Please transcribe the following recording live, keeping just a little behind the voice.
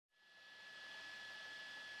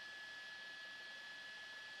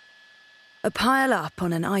A pile-up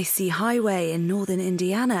on an icy highway in northern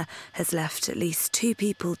Indiana has left at least 2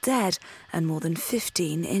 people dead and more than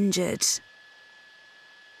 15 injured.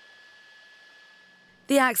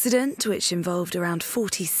 The accident, which involved around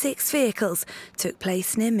 46 vehicles, took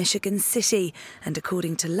place near Michigan City, and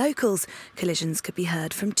according to locals, collisions could be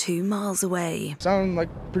heard from 2 miles away. Sound like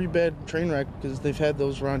a pretty bad train wreck because they've had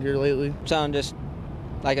those around here lately. Sound just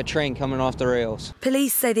like a train coming off the rails.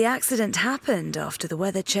 Police say the accident happened after the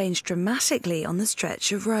weather changed dramatically on the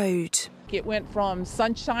stretch of road. It went from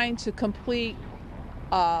sunshine to complete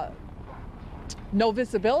no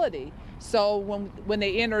visibility. So when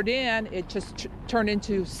they entered in, it just turned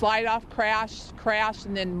into slide-off, crash,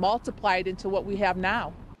 and then multiplied into what we have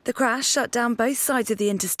now. The crash shut down both sides of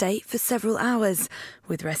the interstate for several hours,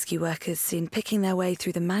 with rescue workers seen picking their way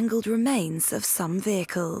through the mangled remains of some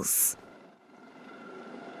vehicles.